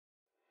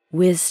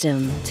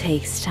Wisdom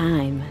takes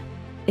time.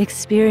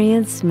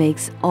 Experience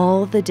makes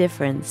all the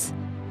difference.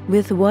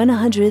 With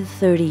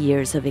 130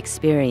 years of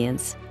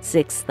experience,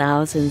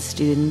 6,000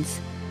 students,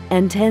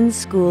 and 10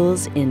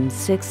 schools in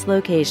 6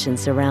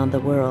 locations around the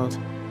world,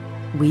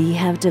 we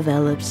have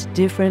developed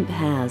different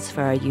paths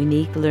for our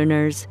unique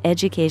learners'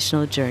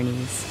 educational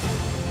journeys.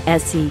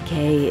 SEK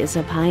is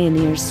a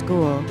pioneer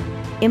school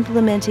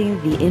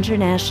implementing the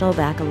International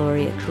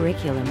Baccalaureate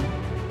curriculum,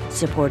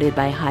 supported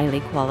by highly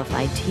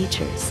qualified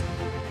teachers,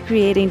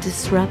 creating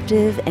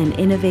disruptive and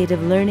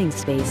innovative learning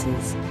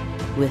spaces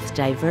with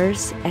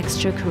diverse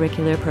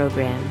extracurricular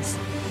programs.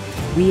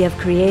 We have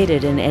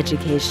created an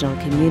educational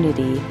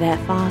community that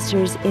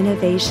fosters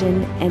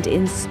innovation and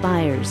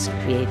inspires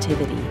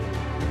creativity.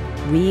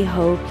 We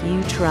hope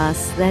you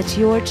trust that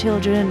your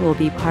children will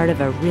be part of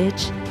a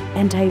rich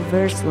and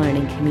diverse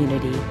learning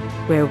community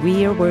where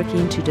we are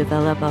working to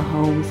develop a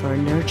home for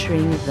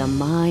nurturing the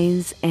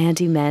minds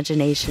and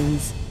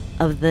imaginations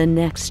of the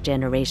next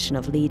generation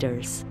of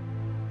leaders.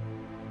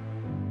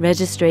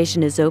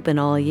 Registration is open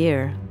all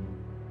year.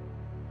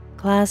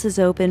 Class is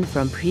open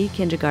from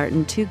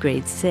pre-kindergarten to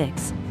grade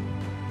 6.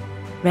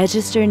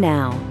 Register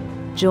now.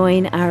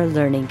 Join our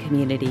learning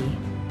community.